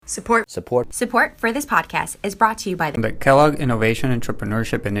Support for this podcast is brought to you by the Kellogg Innovation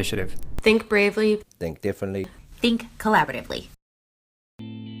Entrepreneurship Initiative. Think bravely. Think differently. Think collaboratively.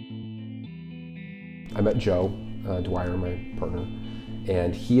 I met Joe Dwyer, my partner,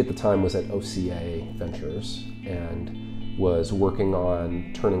 and he at the time was at OCA Ventures and was working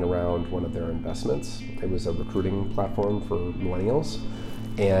on turning around one of their investments. It was a recruiting platform for millennials,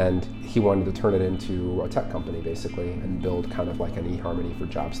 and he wanted to turn it into a tech company basically and build kind of like an eHarmony for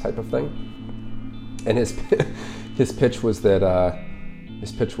jobs type of thing. And his pitch was that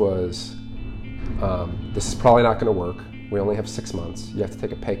this is probably not going to work. We only have 6 months. You have to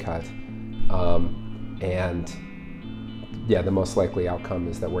take a pay cut. And yeah, the most likely outcome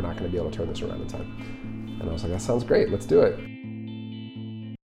is that we're not going to be able to turn this around in time. And I was like, that sounds great. Let's do it.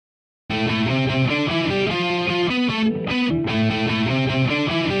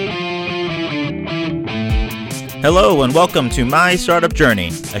 Hello and welcome to My Startup Journey,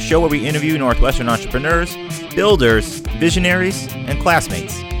 a show where we interview Northwestern entrepreneurs, builders, visionaries, and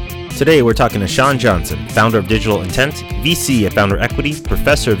classmates. Today we're talking to Sean Johnson, founder of Digital Intent, VC at Founder Equity,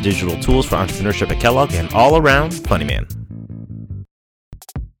 professor of digital tools for entrepreneurship at Kellogg, and all-around funny man.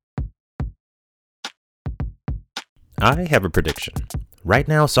 I have a prediction. Right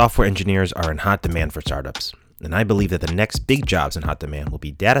now, software engineers are in hot demand for startups, and I believe that the next big jobs in hot demand will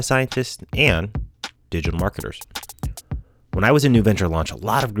be data scientists and digital marketers. When I was in New Venture Launch, a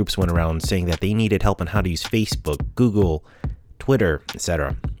lot of groups went around saying that they needed help on how to use Facebook, Google, Twitter,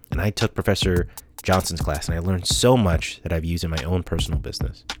 etc. And I took Professor Johnson's class, and I learned so much that I've used in my own personal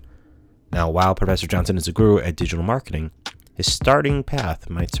business. Now, while Professor Johnson is a guru at digital marketing, his starting path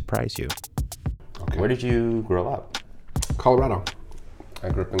might surprise you. Okay. Where did you grow up? Colorado. I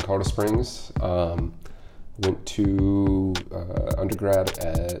grew up in Colorado Springs. Went to undergrad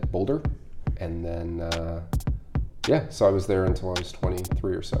at Boulder. And then, so I was there until I was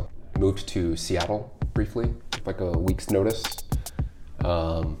 23 or so. Moved to Seattle briefly, with like a week's notice.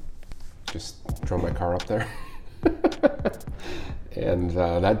 Just drove my car up there. And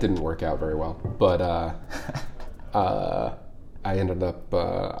that didn't work out very well. But I ended up,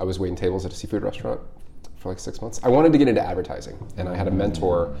 I was waiting tables at a seafood restaurant for like 6 months. I wanted to get into advertising. And I had a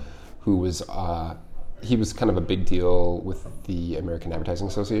mentor who was, he was kind of a big deal with the American Advertising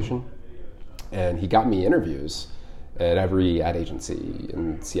Association. And he got me interviews at every ad agency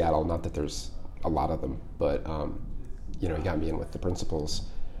in Seattle. Not that there's a lot of them, but he got me in with the principals.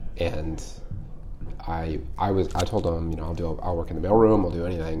 And I told him, I'll work in the mailroom, I'll do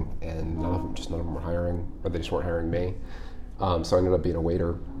anything. And none of them were hiring, or they just weren't hiring me. So I ended up being a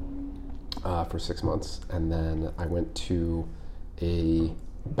waiter for 6 months, and then I went to a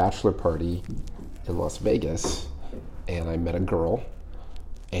bachelor party in Las Vegas, and I met a girl.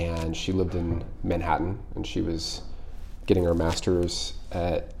 And she lived in Manhattan, and she was getting her master's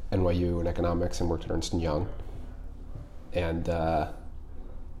at NYU in economics and worked at Ernst & Young. And I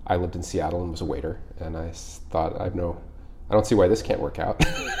lived in Seattle and was a waiter. And I thought, I don't see why this can't work out.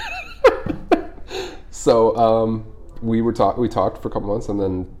 So we talked for a couple months, and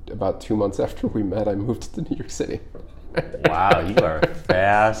then about 2 months after we met, I moved to New York City. Wow, you are a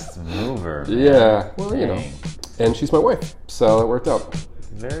fast mover, man. Yeah, well, and she's my wife, so it worked out.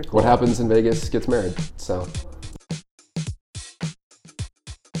 Very cool. What happens in Vegas gets married, so.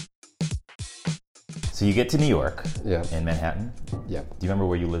 So you get to New York, Yeah. in Manhattan. Yeah. Do you remember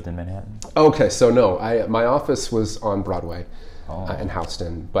where you lived in Manhattan? Okay, so no, my office was on Broadway in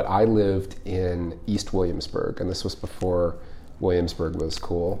Houston, but I lived in East Williamsburg, and this was before Williamsburg was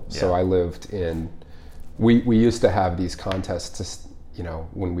cool. Yeah. So I lived in, we used to have these contests,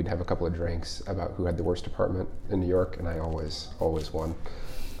 when we'd have a couple of drinks about who had the worst apartment in New York, and I always won.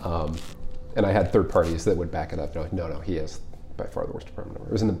 And I had third parties that would back it up. They're like, no, he has by far the worst apartment ever.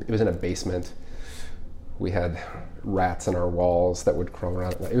 It was in a basement. We had rats in our walls that would crawl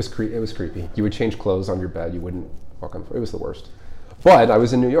around. It was creepy. You would change clothes on your bed. You wouldn't walk on the floor. It was the worst. But I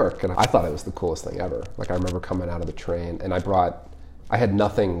was in New York, and I thought it was the coolest thing ever. Like, I remember coming out of the train, and I had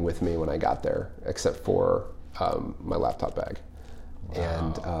nothing with me when I got there except for my laptop bag.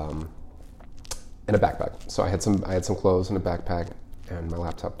 Wow. And a backpack. So I had some clothes and a backpack and my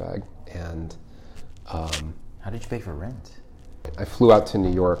laptop bag. And how did you pay for rent? I flew out to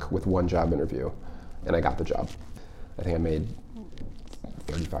New York with one job interview, and I got the job. I think I made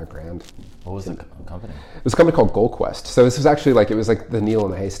 $35,000. What was the company? It was a company called GoalQuest. So this was actually it was like the needle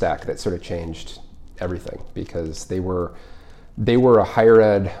in the haystack that sort of changed everything, because they were a higher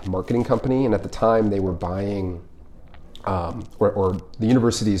ed marketing company, and at the time they were buying, or the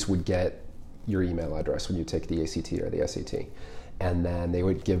universities would get your email address when you take the ACT or the SAT, and then they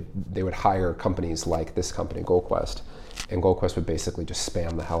would hire companies like this company, GoalQuest, And GoldQuest would basically just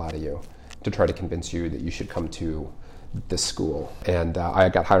spam the hell out of you to try to convince you that you should come to this school. And I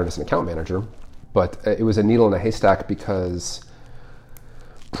got hired as an account manager, but it was a needle in a haystack because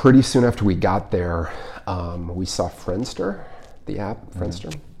pretty soon after we got there, we saw Friendster, the app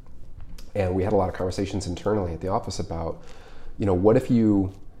Friendster. And we had a lot of conversations internally at the office about, what if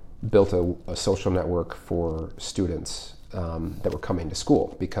you built a social network for students that were coming to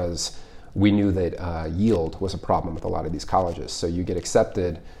school? Because we knew that yield was a problem with a lot of these colleges. So you get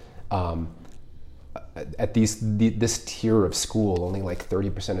accepted at this tier of school, only like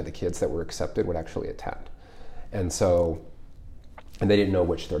 30% of the kids that were accepted would actually attend. And they didn't know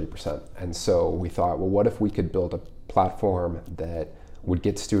which 30%. And so we thought, well, what if we could build a platform that would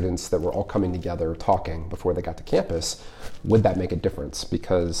get students that were all coming together talking before they got to campus? Would that make a difference?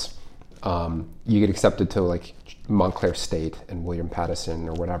 Because you get accepted to like Montclair State and William Pattison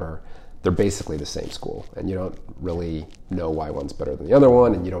or whatever, they're basically the same school, and you don't really know why one's better than the other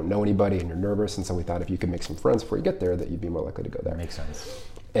one, and you don't know anybody, and you're nervous. And so we thought if you could make some friends before you get there, that you'd be more likely to go there. Makes sense.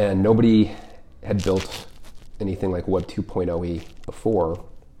 And nobody had built anything like Web 2.0e before,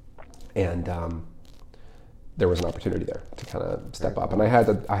 and there was an opportunity there to kind of step up. And I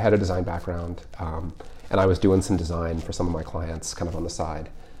had a design background, and I was doing some design for some of my clients kind of on the side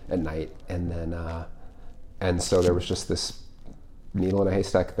at night, and then and so there was just this needle in a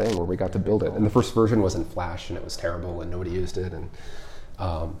haystack thing where we got to build it. And the first version was in Flash, and it was terrible, and nobody used it. And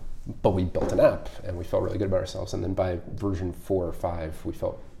but we built an app, and we felt really good about ourselves. And then by version 4 or 5, we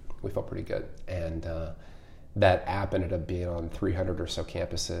felt pretty good. And that app ended up being on 300 or so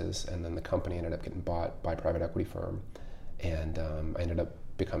campuses, and then the company ended up getting bought by a private equity firm, and I ended up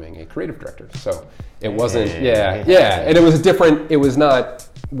becoming a creative director. So it wasn't, and it was different. It was not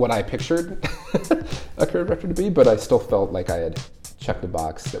what I pictured a creative director to be, but I still felt like I had checked the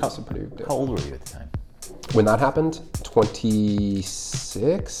box. That was pretty good. How old were you at the time? When that happened,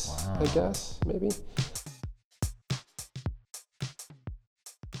 26, wow. I guess, maybe.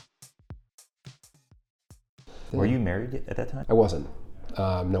 Were you married at that time? I wasn't.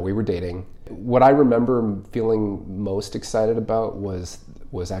 No, we were dating. What I remember feeling most excited about was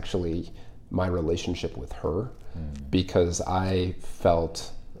actually my relationship with her, because I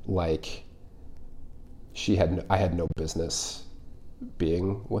felt like I had no business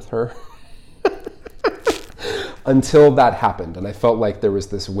being with her until that happened. And I felt like there was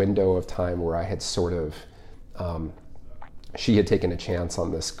this window of time where I had sort of, she had taken a chance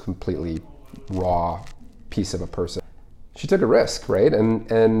on this completely raw piece of a person. She took a risk, right?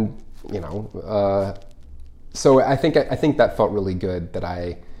 And so I think that felt really good, that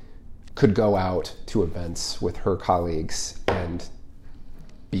I could go out to events with her colleagues and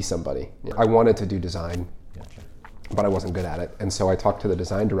be somebody. I wanted to do design, but I wasn't good at it. And so I talked to the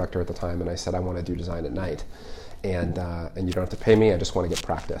design director at the time, and I said, I want to do design at night. And you don't have to pay me, I just want to get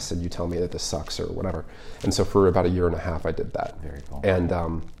practice, and you tell me that this sucks or whatever. And so for about a year and a half, I did that. Very cool.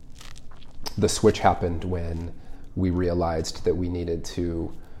 And the switch happened when we realized that we needed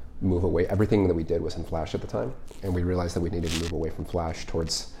to move away. Everything that we did was in Flash at the time, and we realized that we needed to move away from Flash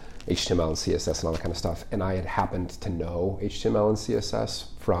towards HTML and CSS and all that kind of stuff. And I had happened to know HTML and CSS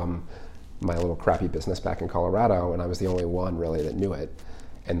from my little crappy business back in Colorado, and I was the only one really that knew it.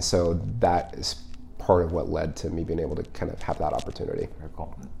 And so that is part of what led to me being able to kind of have that opportunity. Very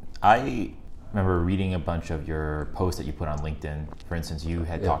cool. I remember reading a bunch of your posts that you put on LinkedIn. For instance, you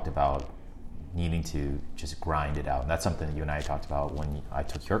had talked about needing to just grind it out. And that's something that you and I talked about when I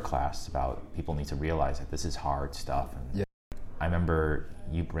took your class, about people need to realize that this is hard stuff. And I remember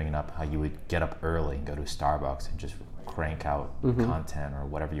you bringing up how you would get up early and go to Starbucks and just crank out content or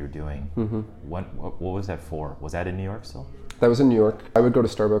whatever you were doing. What was that for? Was that in New York still? That was in New York. I would go to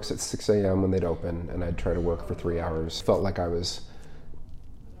Starbucks at 6 a.m. when they'd open, and I'd try to work for 3 hours. Felt like I was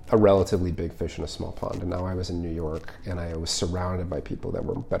a relatively big fish in a small pond, and now I was in New York, and I was surrounded by people that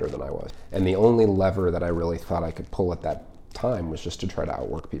were better than I was. And the only lever that I really thought I could pull at that time was just to try to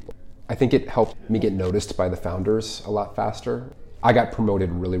outwork people. I think it helped me get noticed by the founders a lot faster. I got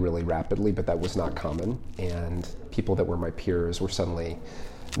promoted really, really rapidly, but that was not common. And people that were my peers were suddenly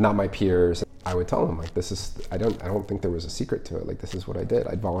not my peers. I would tell them, like, I don't think there was a secret to it. Like, this is what I did.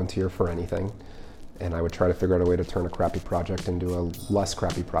 I'd volunteer for anything, and I would try to figure out a way to turn a crappy project into a less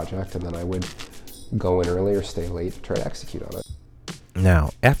crappy project, and then I would go in early or stay late to try to execute on it. Now,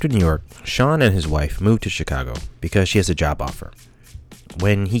 after New York, Sean and his wife moved to Chicago because she has a job offer.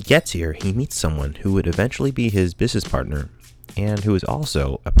 When he gets here, he meets someone who would eventually be his business partner and who is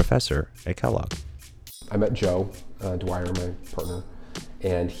also a professor at Kellogg. I met Joe Dwyer, my partner,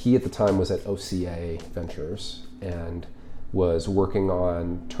 and he at the time was at OCA Ventures, and was working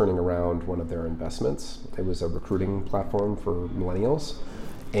on turning around one of their investments. It was a recruiting platform for millennials.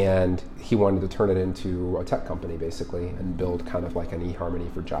 And he wanted to turn it into a tech company, basically, and build kind of like an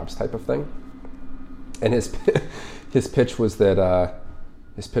eHarmony for jobs type of thing. And his pitch was that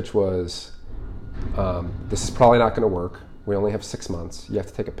this is probably not going to work. We only have 6 months. You have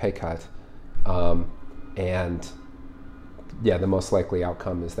to take a pay cut, and yeah, the most likely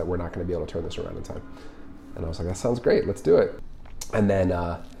outcome is that we're not going to be able to turn this around in time. And I was like, that sounds great. Let's do it. And then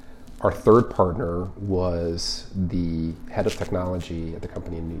our third partner was the head of technology at the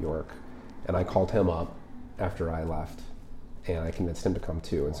company in New York. And I called him up after I left, and I convinced him to come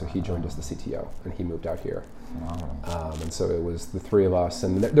too. And so he joined as the CTO, and he moved out here. Wow. And so it was the three of us,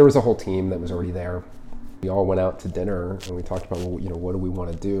 and there was a whole team that was already there. We all went out to dinner, and we talked about, well, what do we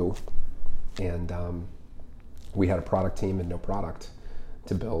want to do? And we had a product team and no product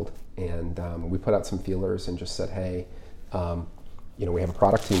to build. And we put out some feelers and just said, hey, we have a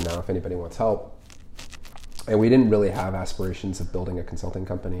product team now if anybody wants help. And we didn't really have aspirations of building a consulting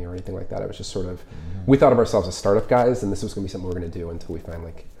company or anything like that. It was just sort of, we thought of ourselves as startup guys, and this was going to be something we were going to do until we find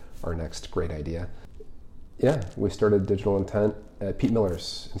like our next great idea. Yeah, we started Digital Intent at Pete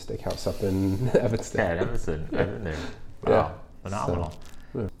Miller's in Steakhouse up in Evanston. Yeah, Evanston. I've been there. Wow, Yeah. phenomenal.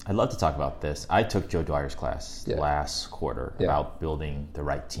 So, I'd love to talk about this. I took Joe Dwyer's class last quarter about building the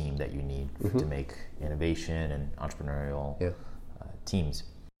right team that you need to make innovation and entrepreneurial teams.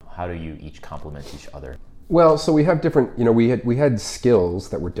 How do you each complement each other? Well, so we have different, we had skills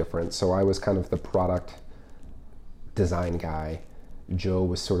that were different. So I was kind of the product design guy. Joe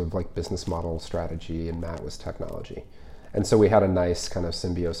was sort of like business model strategy, and Matt was technology. And so we had a nice kind of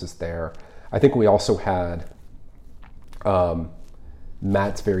symbiosis there. I think we also had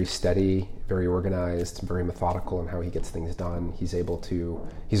Matt's very steady, very organized, very methodical in how he gets things done. He's a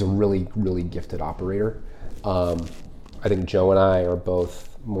really, really gifted operator. I think Joe and I are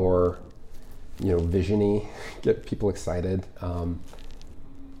both more, vision-y, get people excited.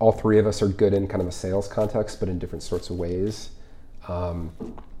 All three of us are good in kind of a sales context, but in different sorts of ways.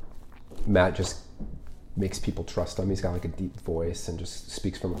 Matt just makes people trust him. He's got like a deep voice and just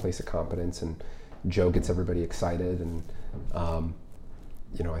speaks from a place of competence. And Joe gets everybody excited. And,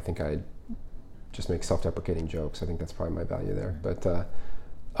 I think I just make self-deprecating jokes. I think that's probably my value there. But,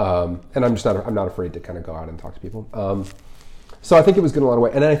 and I'm not afraid to kind of go out and talk to people. So I think it was good in a lot of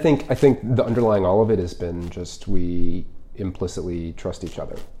ways. And I think the underlying all of it has been just we implicitly trust each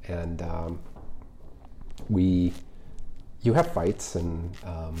other. And you have fights and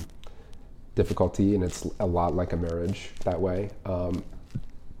difficulty, and it's a lot like a marriage that way.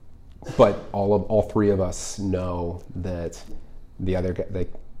 But all three of us know that the other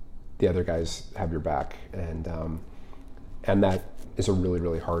guys have your back, and that is a really,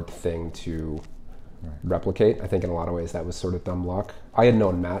 really hard thing to replicate. I think in a lot of ways that was sort of dumb luck. I had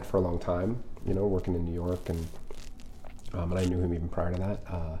known Matt for a long time, working in New York, and I knew him even prior to that.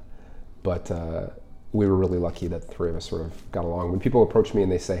 But we were really lucky that the three of us sort of got along. When people approach me and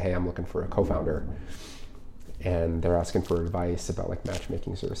they say, hey, I'm looking for a co-founder, and they're asking for advice about like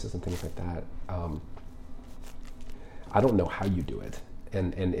matchmaking services and things like that, I don't know how you do it.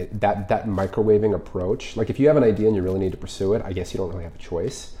 And that microwaving approach, like if you have an idea and you really need to pursue it, I guess you don't really have a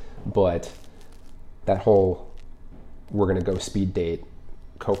choice. But that whole, we're going to go speed date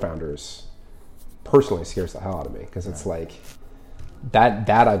co-founders personally scares the hell out of me, because it's like that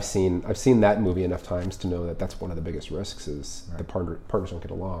I've seen that movie enough times to know that that's one of the biggest risks is the partners don't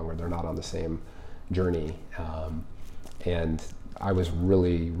get along, or they're not on the same journey. And I was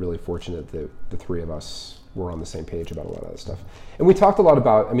really, really fortunate that the three of us were on the same page about a lot of that stuff. And we talked a lot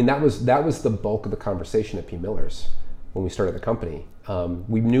about, that was the bulk of the conversation at P. Miller's when we started the company.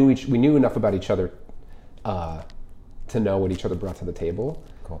 We knew enough about each other to know what each other brought to the table.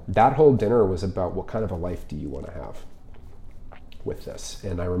 Cool. That whole dinner was about what kind of a life do you want to have with this.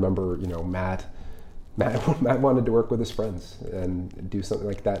 And I remember, Matt wanted to work with his friends and do something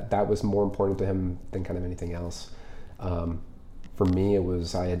like that. That was more important to him than kind of anything else. For me, it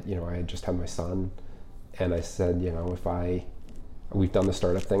was, I had just had my son, and I said, we've done the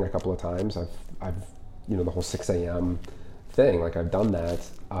startup thing a couple of times. I've the whole 6 a.m. thing, like I've done that.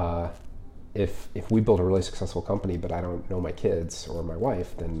 If we build a really successful company, but I don't know my kids or my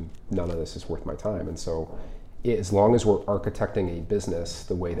wife, then none of this is worth my time. And so as long as we're architecting a business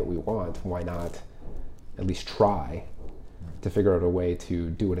the way that we want, why not at least try to figure out a way to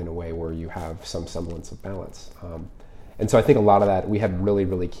do it in a way where you have some semblance of balance. And so I think a lot of that, we had really,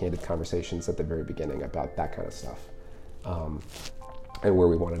 really candid conversations at the very beginning about that kind of stuff, and where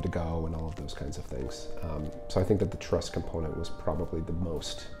we wanted to go and all of those kinds of things. So I think that the trust component was probably the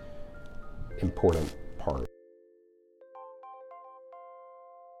most important part.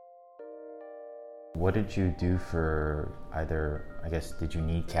 What did you do for either, I guess, did you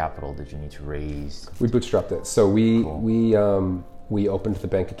need capital? Did you need to raise? We bootstrapped it. So we opened the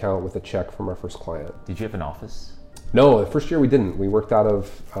bank account with a check from our first client. Did you have an office? No, the first year we didn't. We worked out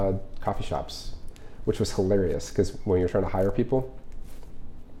of coffee shops, which was hilarious because when you're trying to hire people.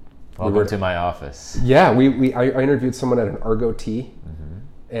 Welcome to my office. Yeah, I interviewed someone at an Argo Tea,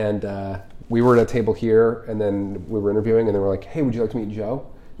 and we were at a table here, and then we were interviewing, and they were like, "Hey, would you like to meet Joe?"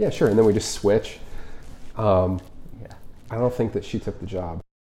 Yeah, sure. And then we just switch. I don't think that she took the job.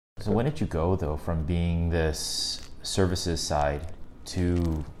 So when did you go though from being this services side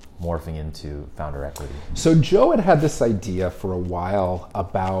to morphing into founder equity? So Joe had this idea for a while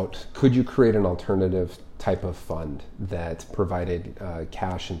about could you create an alternative type of fund that provided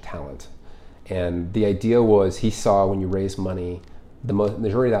cash and talent. And the idea was he saw when you raise money, the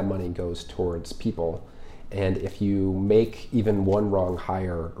majority of that money goes towards people. And if you make even one wrong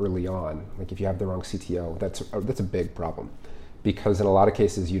hire early on, like if you have the wrong CTO, that's a big problem. Because in a lot of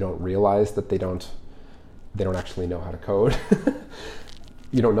cases you don't realize that they don't actually know how to code.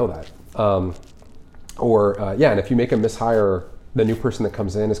 You don't know that. And if you make a mishire, the new person that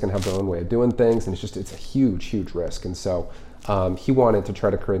comes in is going to have their own way of doing things, and it's a huge, huge risk. And so he wanted to try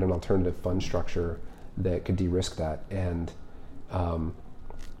to create an alternative fund structure that could de-risk that. And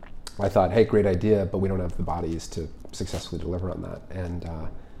I thought, hey, great idea, but we don't have the bodies to successfully deliver on that. And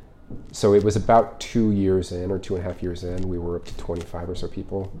so it was about 2 years in, or 2.5 years in, we were up to 25 or so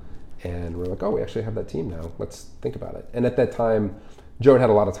people. And we're like, oh, we actually have that team now. Let's think about it. And at that time, Joe had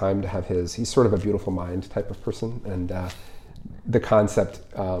a lot of time to have he's sort of a beautiful mind type of person. And the concept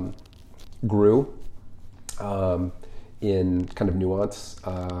grew in kind of nuance.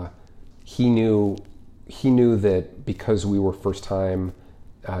 He knew that because we were first time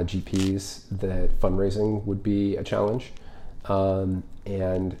GPs, that fundraising would be a challenge.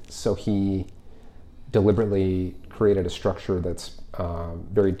 And so he deliberately created a structure that's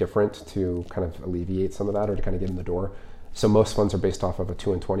very different to kind of alleviate some of that, or to kind of get in the door. So most funds are based off of a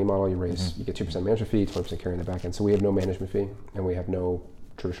 2 and 20 model. You raise, you get 2% management fee, 20% carry in the back end. So we have no management fee, and we have no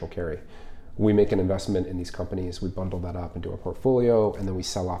traditional carry. We make an investment in these companies, we bundle that up into a portfolio, and then we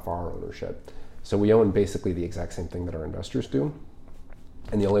sell off our ownership. So we own basically the exact same thing that our investors do.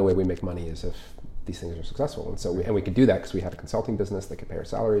 And the only way we make money is if these things are successful. And so we could do that because we had a consulting business that could pay our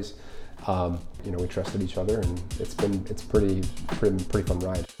salaries. We trusted each other, and it's pretty fun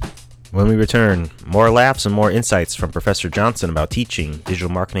ride. When we return, more laughs and more insights from Professor Johnson about teaching digital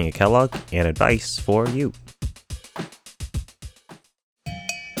marketing at Kellogg and advice for you.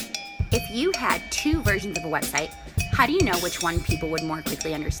 If you had 2 versions of a website, how do you know which one people would more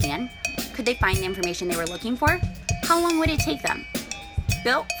quickly understand? Could they find the information they were looking for? How long would it take them?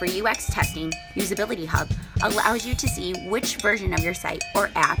 Built for UX testing, Usability Hub allows you to see which version of your site or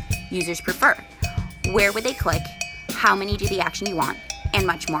app users prefer. Where would they click? How many do the action you want? And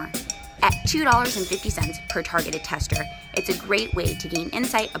much more. At $2.50 per targeted tester, it's a great way to gain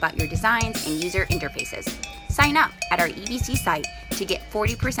insight about your designs and user interfaces. Sign up at our EBC site to get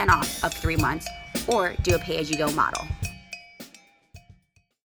 40% off of 3 months, or do a pay-as-you-go model.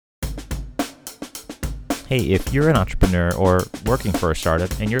 Hey, if you're an entrepreneur or working for a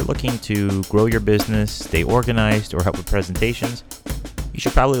startup and you're looking to grow your business, stay organized, or help with presentations, you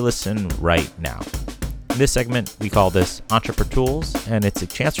should probably listen right now. In this segment, we call this Entrepreneur Tools, and it's a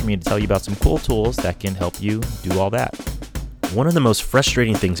chance for me to tell you about some cool tools that can help you do all that. One of the most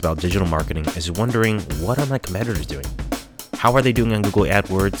frustrating things about digital marketing is wondering, what are my competitors doing? How are they doing on Google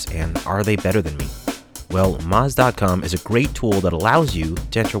AdWords, and are they better than me? Well, Moz.com is a great tool that allows you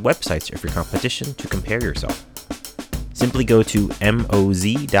to enter websites of your competition to compare yourself. Simply go to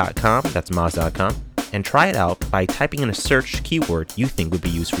moz.com, that's Moz.com, and try it out by typing in a search keyword you think would be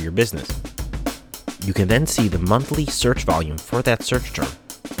used for your business. You can then see the monthly search volume for that search term.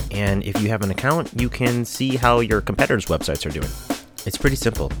 And if you have an account, you can see how your competitors' websites are doing. It's pretty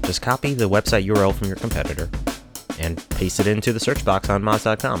simple. Just copy the website URL from your competitor and paste it into the search box on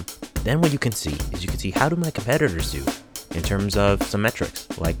Moz.com. Then what you can see how do my competitors do in terms of some metrics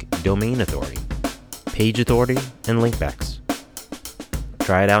like domain authority, page authority, and linkbacks.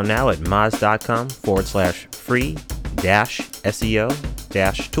 Try it out now at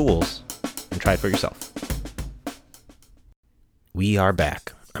moz.com/free-SEO-tools and try it for yourself. We are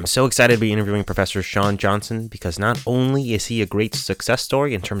back. I'm so excited to be interviewing Professor Sean Johnson because not only is he a great success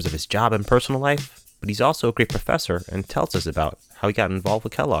story in terms of his job and personal life, but he's also a great professor and tells us about how he got involved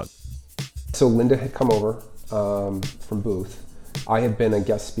with Kellogg. So Linda had come over from Booth. I had been a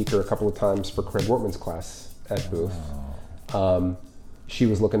guest speaker a couple of times for Craig Wortman's class at Booth. She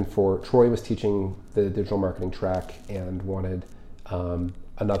was looking for, Troy was teaching the digital marketing track and wanted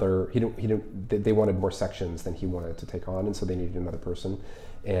a another. They wanted more sections than he wanted to take on, and so they needed another person.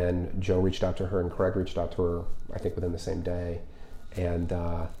 And Joe reached out to her, and Craig reached out to her, I think within the same day, and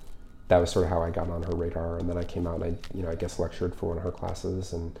that was sort of how I got on her radar. And then I came out and I guest lectured for one of her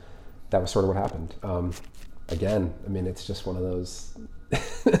classes, and that was sort of what happened. Again, I mean, it's just one of those.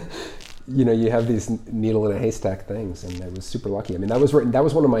 You have these needle in a haystack things, and I was super lucky. I mean, that was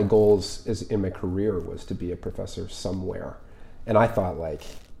one of my goals in my career, was to be a professor somewhere, and I thought like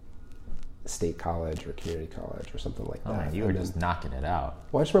state college or community college or something like that. Man, you were just knocking it out.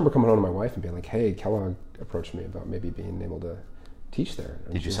 Well, I just remember coming home to my wife and being like, "Hey, Kellogg approached me about maybe being able to teach there."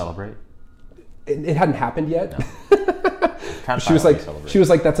 And Did you celebrate? It hadn't happened yet. No. She was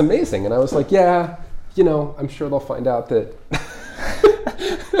like, "That's amazing," and I was like, "Yeah, I'm sure they'll find out that."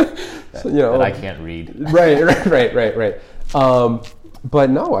 That I can't read. Right. But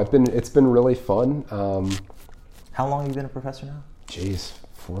no, it's been really fun. How long have you been a professor now? Geez,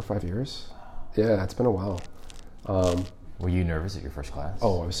 4 or 5 years. Yeah, it's been a while. Were you nervous at your first class?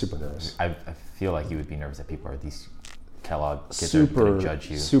 Oh, I was super nervous. I feel like you would be nervous that people are these Kellogg kids are going to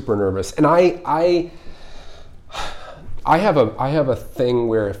judge you. Super nervous, and I have a thing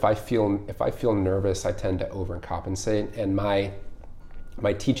where if I feel nervous, I tend to overcompensate, and my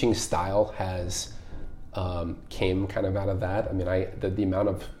teaching style has came kind of out of that. I mean, the amount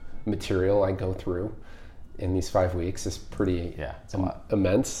of material I go through in these 5 weeks is pretty it's a lot.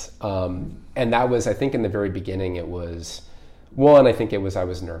 Immense. And that was, I think, in the very beginning, I was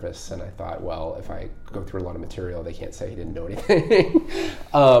nervous, and I thought, well, if I go through a lot of material, they can't say he didn't know anything.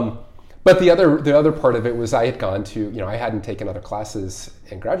 But the other part of it was I had gone to, I hadn't taken other classes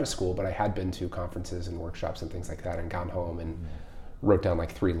in graduate school, but I had been to conferences and workshops and things like that, and gone home and wrote down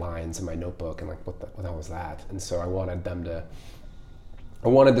like 3 lines in my notebook, and like, what the hell was that? And so I wanted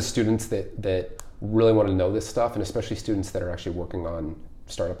the students that really want to know this stuff, and especially students that are actually working on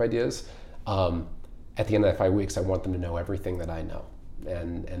startup ideas. At the end of that 5 weeks, I want them to know everything that I know,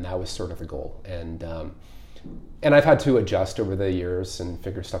 and that was sort of the goal. And I've had to adjust over the years and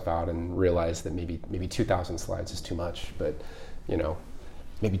figure stuff out, and realize that maybe 2,000 slides is too much, but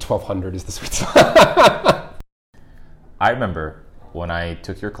maybe 1,200 is the sweet spot. I remember when I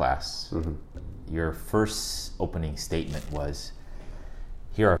took your class, your first opening statement was,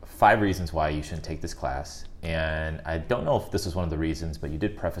 "Here are 5 reasons why you shouldn't take this class." And I don't know if this was one of the reasons, but you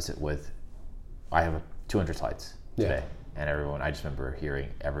did preface it with, "I have 200 slides today." And I just remember hearing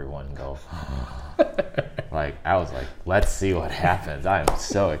everyone go, I was like, let's see what happens. I'm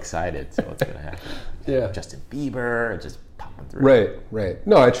so excited. So what's going to happen? Yeah. Justin Bieber, just popping through. Right.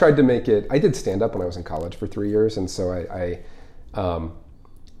 No, I tried to make it, I did stand up when I was in college for 3 years. And so I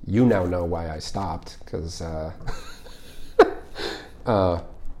you now know why I stopped, because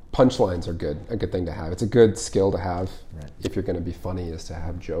punchlines are a good thing to have. It's a good skill to have if you're going to be funny, is to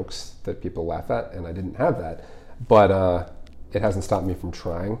have jokes that people laugh at, and I didn't have that. But it hasn't stopped me from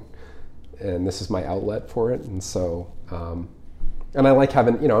trying, and this is my outlet for it. And so, and I like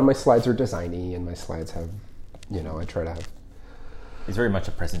having, and my slides are designy, and my slides have, I try to have. It's very much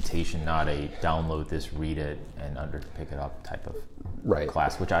a presentation, not a download this, read it, and pick it up type of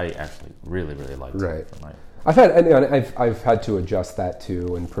class, which I actually really, really liked. Right. I've had to adjust that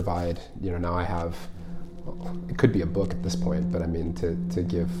too, and provide, now I have, it could be a book at this point, but I mean to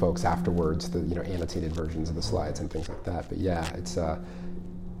give folks afterwards the annotated versions of the slides and things like that. But yeah,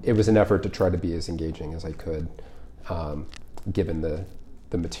 it was an effort to try to be as engaging as I could, given the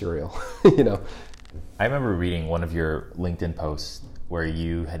material. I remember reading one of your LinkedIn posts where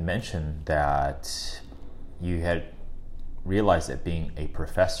you had mentioned that you had realized that being a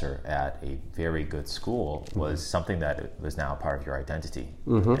professor at a very good school was something that was now a part of your identity.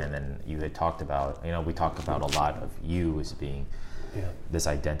 And then you had talked about, we talked about a lot of you as being this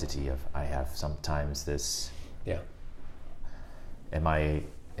identity of, I have sometimes this, am I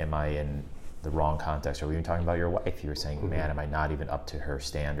in the wrong context? Or were you talking about your wife? You were saying, man, am I not even up to her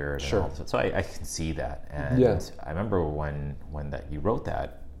standard? And sure. all this. So I can see that. And I remember when you wrote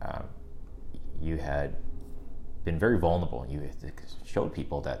that, you had been very vulnerable. You showed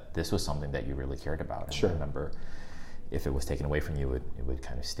people that this was something that you really cared about. And sure. I remember if it was taken away from you, it would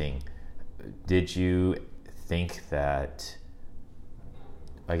kind of sting. Did you think that,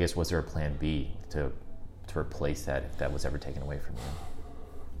 I guess, was there a plan B to replace that if that was ever taken away from you?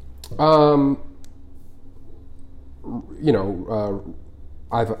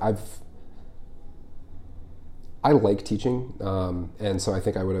 I like teaching, and so I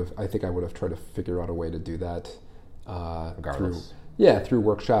think I would have tried to figure out a way to do that. Regardless. Through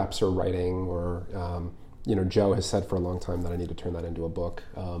workshops or writing, or Joe has said for a long time that I need to turn that into a book,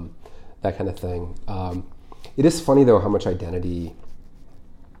 that kind of thing. It is funny though how much identity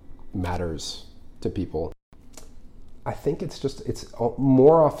matters to people. I think it's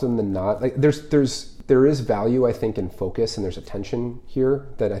more often than not, like there is value, I think, in focus, and there's a tension here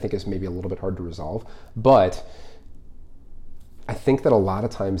that I think is maybe a little bit hard to resolve. But I think that a lot of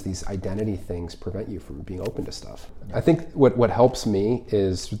times these identity things prevent you from being open to stuff. I think what helps me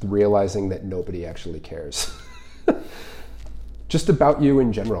is realizing that nobody actually cares. Just about you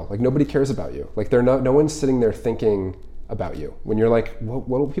in general. Like, nobody cares about you. Like, no one's sitting there thinking about you. When you're like, what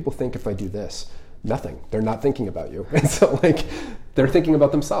will people think if I do this? Nothing. They're not thinking about you. And so, like, they're thinking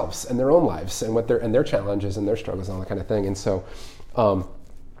about themselves and their own lives and their challenges and their struggles and all that kind of thing. And so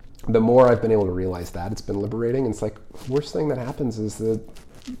the more I've been able to realize that, it's been liberating. And it's like, the worst thing that happens is that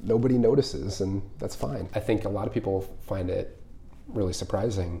nobody notices, and that's fine. I think a lot of people find it really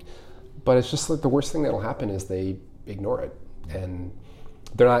surprising, but it's just like the worst thing that'll happen is they ignore it. And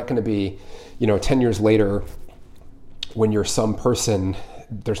they're not going to be, 10 years later, when you're some person,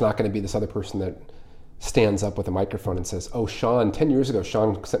 there's not going to be this other person that stands up with a microphone and says, oh, 10 years ago,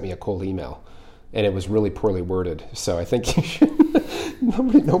 Sean sent me a cold email and it was really poorly worded. So I think you should,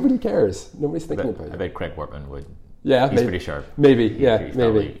 nobody cares. Nobody's thinking about you. I bet Craig Wortman would. Yeah, he's pretty sharp. Maybe, He's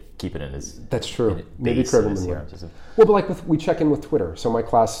maybe keep it in his. That's true. Maybe Craig Wortman would. Well, but like we check in with Twitter. So my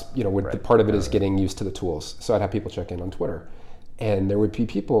class, part of it is getting used to the tools. So I'd have people check in on Twitter, and there would be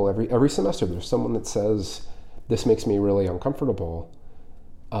people every semester. There's someone that says, "This makes me really uncomfortable.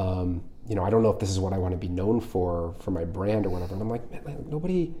 I don't know if this is what I want to be known for my brand or whatever." And I'm like, man,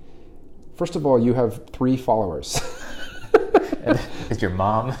 nobody. First of all, you have 3 followers. Is your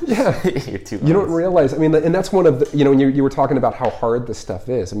mom? Yeah. Your 2 moms. You don't realize. I mean, and that's one of the. When you were talking about how hard this stuff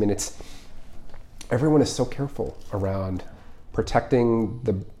is. I mean, everyone is so careful around protecting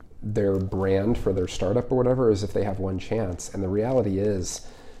their brand for their startup or whatever, as if they have one chance. And the reality is,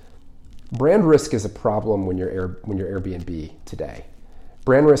 brand risk is a problem when you're Airbnb today.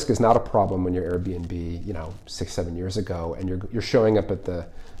 Brand risk is not a problem when you're Airbnb, 6-7 years ago, and you're showing up at the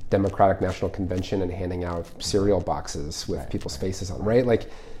Democratic National Convention and handing out cereal boxes with people's faces on, right? Like,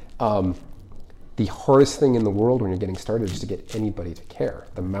 the hardest thing in the world when you're getting started is to get anybody to care.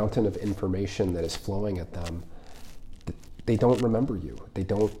 The mountain of information that is flowing at them, they don't remember you. They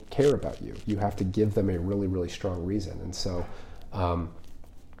don't care about you. You have to give them a really, really strong reason. And so,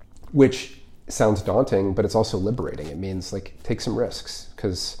 which sounds daunting, but it's also liberating. It means, like, take some risks,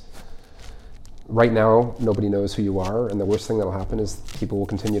 because right now nobody knows who you are, and the worst thing that'll happen is people will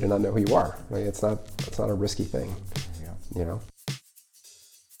continue to not know who you are. Right? It's not a risky thing. Yeah.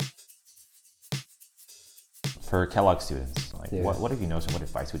 For Kellogg students, what have you noticed, and what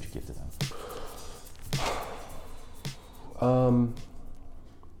advice would you give to them?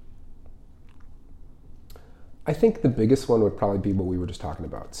 I think the biggest one would probably be what we were just talking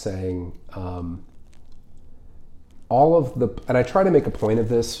about, saying and I try to make a point of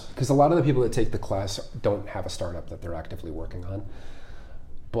this, because a lot of the people that take the class don't have a startup that they're actively working on,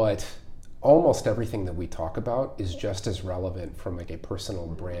 but almost everything that we talk about is just as relevant from like a personal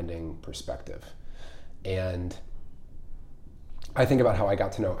branding perspective. And I think about how I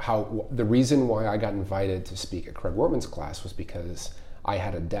got to know how the reason why I got invited to speak at Craig Wortman's class was because I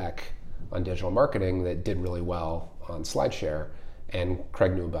had a deck on digital marketing that did really well on SlideShare, and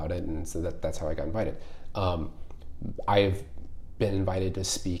Craig knew about it, and so that's how I got invited. I've been invited to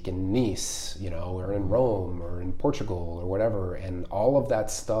speak in Nice, or in Rome, or in Portugal, or whatever, and all of that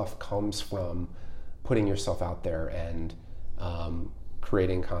stuff comes from putting yourself out there and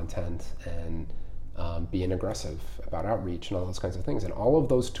creating content and being aggressive about outreach and all those kinds of things. And all of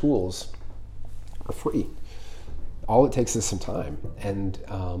those tools are free. All it takes is some time and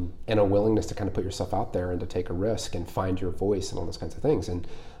a willingness to kind of put yourself out there and to take a risk and find your voice and all those kinds of things. And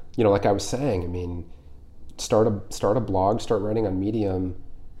like I was saying, I mean, start a blog, start writing on Medium.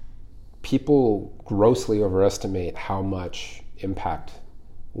 People grossly overestimate how much impact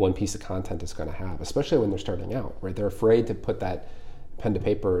one piece of content is going to have, especially when they're starting out, right? They're afraid to put that pen to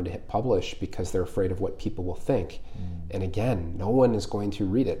paper and to hit publish because they're afraid of what people will think. And again, no one is going to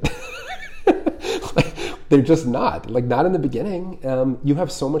read it. They're just not. Not in the beginning. You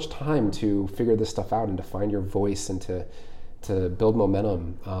have so much time to figure this stuff out and to find your voice and to build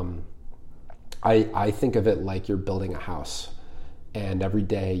momentum. I think of it like you're building a house, and every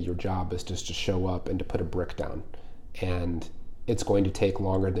day your job is just to show up and to put a brick down. And it's going to take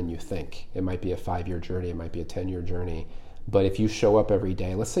longer than you think. It might be a 5-year journey, it might be a 10-year journey. But if you show up every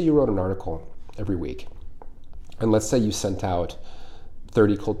day, let's say you wrote an article every week, and let's say you sent out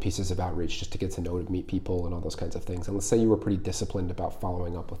 30 cold pieces of outreach just to get to know, to meet people and all those kinds of things. And let's say you were pretty disciplined about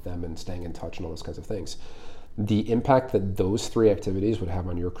following up with them and staying in touch and all those kinds of things. The impact that those 3 activities would have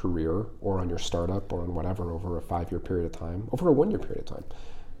on your career or on your startup or on whatever over a 5-year period of time, over a 1-year period of time,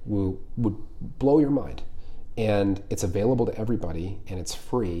 would blow your mind. And it's available to everybody, and it's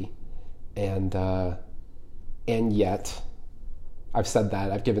free, and yet, I've said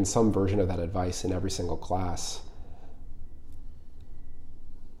that, I've given some version of that advice in every single class.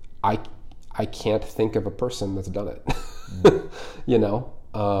 I can't think of a person that's done it, you know?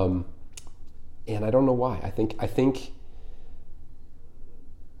 And I don't know why. I think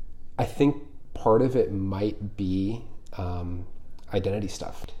part of it might be identity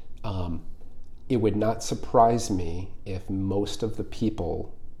stuff. It would not surprise me if most of the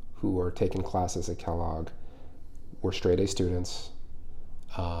people who are taking classes at Kellogg were straight A students,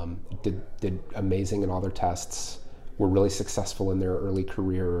 did amazing in all their tests, were really successful in their early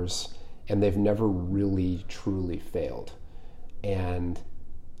careers, and they've never really truly failed. And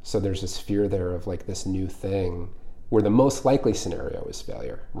so there's this fear there of like this new thing where the most likely scenario is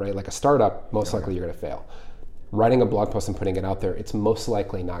failure, right? Like a startup, most likely you're going to fail. Writing a blog post and putting it out there, it's most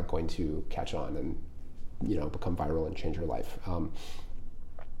likely not going to catch on and, you know, become viral and change your life.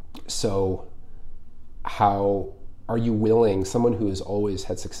 So how are you willing, someone who has always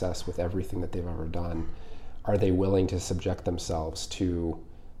had success with everything that they've ever done, are they willing to subject themselves to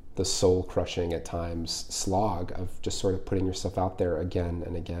the soul-crushing at times slog of just sort of putting yourself out there again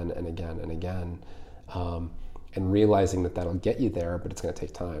and again and again and again, and realizing that that'll get you there, but it's going to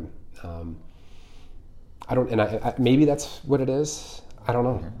take time. Maybe that's what it is. I don't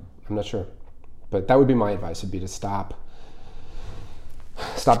know. I'm not sure. But that would be my advice, would be to stop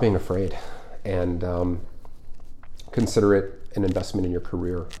being afraid and consider it an investment in your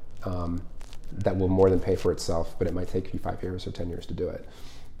career that will more than pay for itself, but it might take you 5 years or 10 years to do it.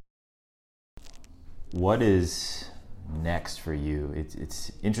 What is next for you?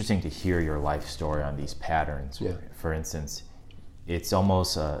 It's interesting to hear your life story on these patterns. Yeah. For instance, it's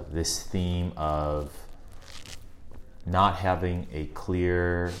almost this theme of not having a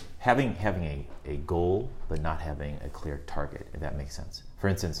clear, having a goal, but not having a clear target, if that makes sense. For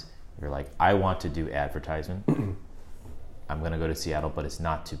instance, you're like, I want to do advertisement. I'm going to go to Seattle, but it's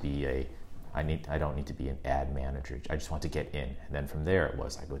not to be I don't need to be an ad manager. I just want to get in. And then from there it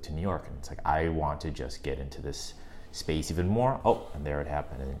was, I go to New York, and it's like, I want to just get into this space even more. Oh, and there it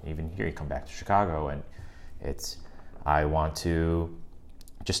happened. And even here you come back to Chicago, and it's, I want to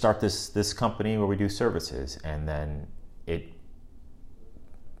just start this company where we do services. And then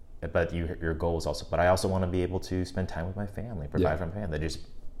but your goal is also, but I also want to be able to spend time with my family, provide for my family. Then just,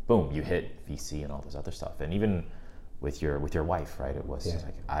 boom, you hit VC and all this other stuff. And even with your wife, right? It was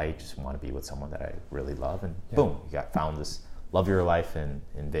like, I just want to be with someone that I really love, and boom, you found this love of your life in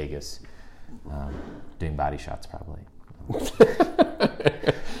Vegas, doing body shots probably.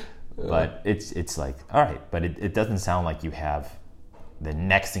 But it's like, all right, but it doesn't sound like you have, the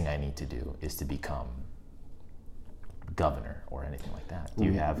next thing I need to do is to become governor or anything like that. Do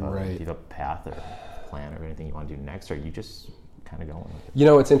you have a path or plan or anything you want to do next, or are you just kind of going with it? You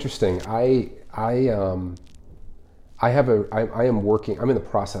know, it's interesting. I'm in the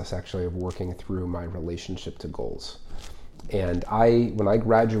process actually of working through my relationship to goals. And when I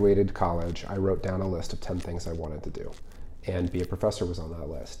graduated college, I wrote down a list of 10 things I wanted to do. And be a professor was on that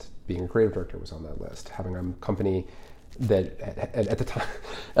list. Being a creative director was on that list. Having a company that at the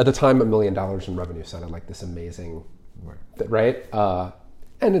time $1 million in revenue sounded like this amazing, right?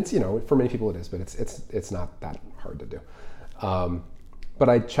 And it's, you know, for many people it is, but it's not that hard to do. But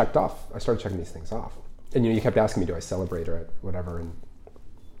I started checking these things off. And, you know, you kept asking me, do I celebrate or whatever? And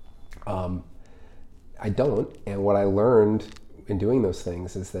I don't. And what I learned in doing those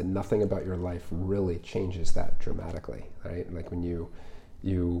things is that nothing about your life really changes that dramatically, right? Like when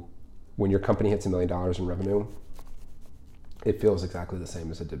your company hits $1 million in revenue, it feels exactly the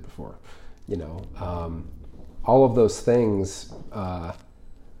same as it did before. You know, all of those things are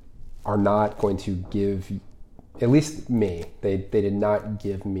not going to give, at least me, they did not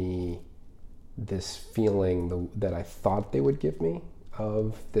give me this feeling that I thought they would give me,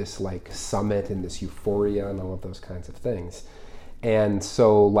 of this like summit and this euphoria and all of those kinds of things. And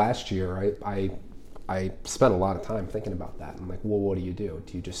so last year I spent a lot of time thinking about that. I'm like, well, what do? Do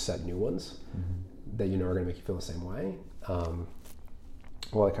you just set new ones that you know are going to make you feel the same way? All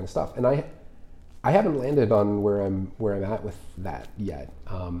that kind of stuff. And I haven't landed on where I'm at with that yet.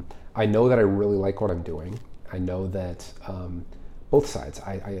 I know that I really like what I'm doing. I know that both sides.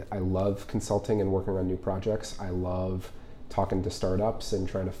 I love consulting and working on new projects. I love talking to startups and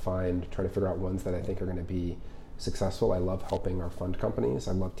trying to figure out ones that I think are going to be successful. I love helping our fund companies.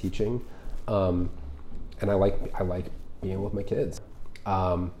 I love teaching, and I like being with my kids.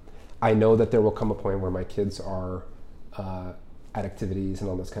 I know that there will come a point where my kids are at activities and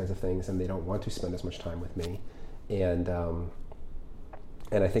all those kinds of things, and they don't want to spend as much time with me, and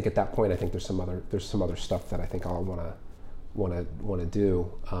And I think at that point, I think there's some other stuff that I think I'll want to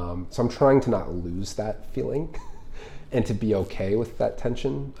do. So I'm trying to not lose that feeling, and to be okay with that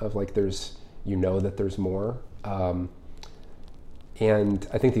tension of like that there's more. And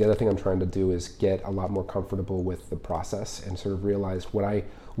I think the other thing I'm trying to do is get a lot more comfortable with the process and sort of realize what I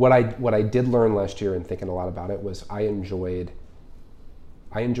did learn last year and thinking a lot about it was I enjoyed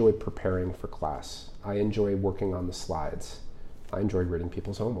preparing for class. I enjoy working on the slides. I enjoy reading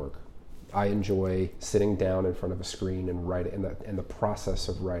people's homework. I enjoy sitting down in front of a screen and writing, and the process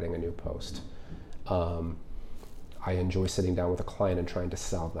of writing a new post. I enjoy sitting down with a client and trying to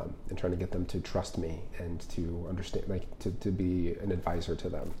sell them and trying to get them to trust me and to understand, like to be an advisor to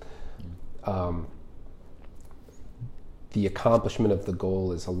them. The accomplishment of the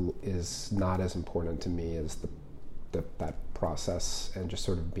goal is not as important to me as that process and just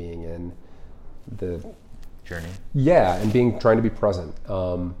sort of being in the journey. Yeah, and trying to be present.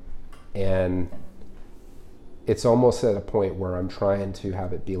 And it's almost at a point where I'm trying to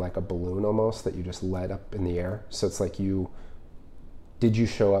have it be like a balloon almost that you just let up in the air. So it's like did you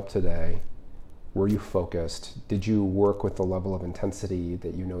show up today? Were you focused? Did you work with the level of intensity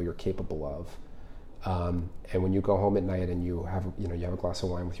that you know you're capable of? And when you go home at night and you have a glass of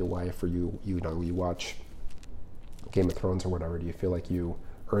wine with your wife, or you watch Game of Thrones or whatever, do you feel like you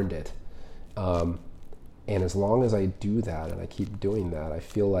earned it? And as long as I do that and I keep doing that, I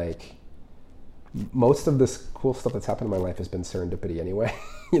feel like most of this cool stuff that's happened in my life has been serendipity anyway.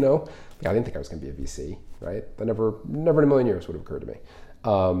 I didn't think I was going to be a VC, right? That never in a million years would have occurred to me.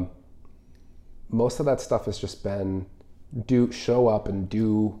 Most of that stuff has just been show up and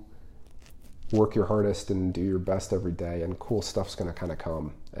work your hardest and do your best every day, and cool stuff's going to kind of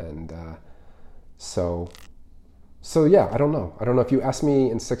come. And so yeah, I don't know. If you ask me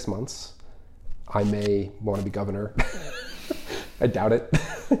in 6 months, I may want to be governor. I doubt it.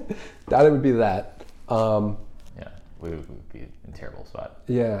 Doubt it would be that. Yeah, we would be in a terrible spot.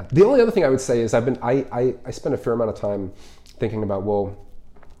 Yeah. The only other thing I would say is I spend a fair amount of time thinking about, well,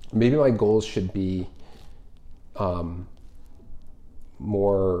 maybe my goals should be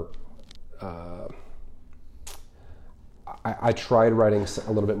more. I tried writing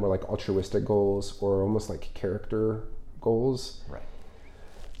a little bit more like altruistic goals or almost like character goals. Right.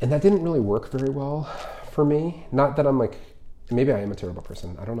 And that didn't really work very well for me. Not that I'm like, maybe I am a terrible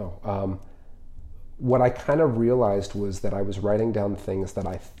person. I don't know. What I kind of realized was that I was writing down things that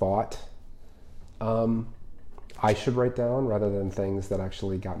I thought I should write down rather than things that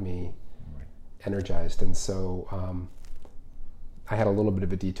actually got me energized. And so I had a little bit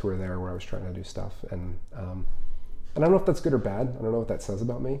of a detour there where I was trying to do stuff. And I don't know if that's good or bad. I don't know what that says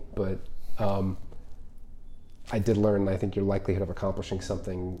about me, but I did learn, I think your likelihood of accomplishing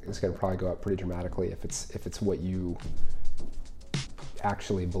something is going to probably go up pretty dramatically if it's what you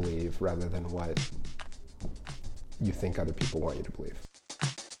actually believe rather than what you think other people want you to believe.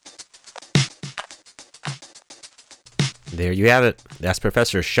 There you have it. That's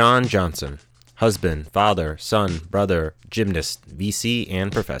Professor Sean Johnson, husband, father, son, brother, gymnast, VC,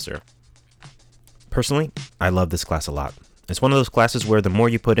 and professor. Personally, I love this class a lot. It's one of those classes where the more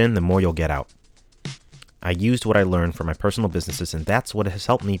you put in, the more you'll get out. I used what I learned for my personal businesses, and that's what has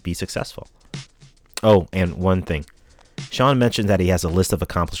helped me be successful. Oh, and one thing. Sean mentioned that he has a list of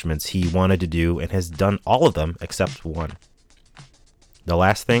accomplishments he wanted to do and has done all of them except one. The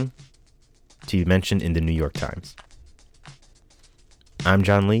last thing to be mentioned in the New York Times. I'm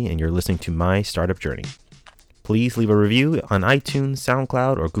John Lee, and you're listening to My Startup Journey. Please leave a review on iTunes,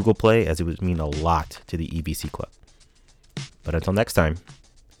 SoundCloud, or Google Play, as it would mean a lot to the EBC Club. But until next time,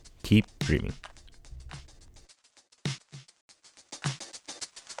 keep dreaming.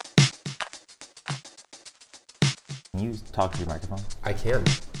 Can you talk to your microphone? I can.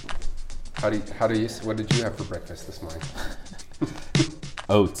 What did you have for breakfast this morning?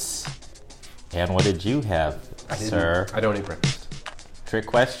 Oats. And what did you have, sir? I don't eat breakfast. Trick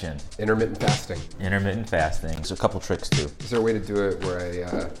question. Intermittent fasting. Intermittent fasting. There's a couple tricks too. Is there a way to do it where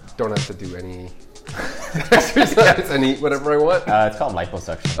I don't have to do any exercise and eat whatever I want? It's called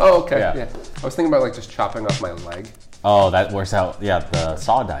liposuction. Oh, okay. Yeah. I was thinking about like just chopping off my leg. Oh, that works out. Yeah, the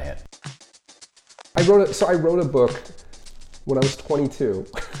SAW diet. I wrote a book when I was 22.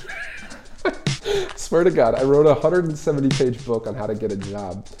 Swear to God, I wrote a 170-page book on how to get a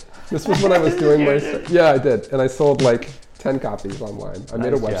job. This was when I was doing my... Yeah, I did. And I sold like 10 copies online. I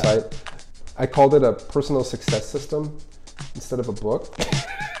made a website. I called it a personal success system instead of a book.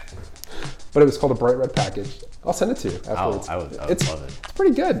 But it was called a Bright Red Package. I'll send it to you afterwards. I would love it. It's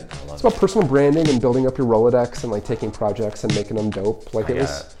pretty good. It's about personal branding and building up your Rolodex and like taking projects and making them dope. I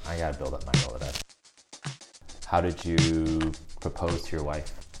gotta build up my Rolodex. How did you propose to your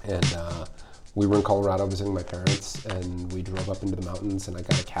wife? And we were in Colorado visiting my parents, and we drove up into the mountains, and I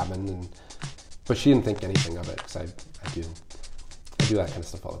got a cabin, but she didn't think anything of it, because I do that kind of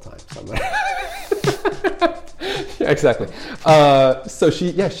stuff all the time. So I'm like, yeah, exactly. So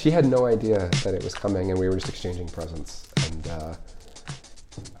she had no idea that it was coming, and we were just exchanging presents. And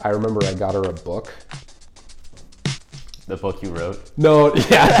I remember I got her a book. The book you wrote? No,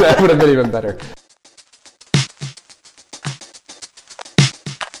 yeah, that would have been even better.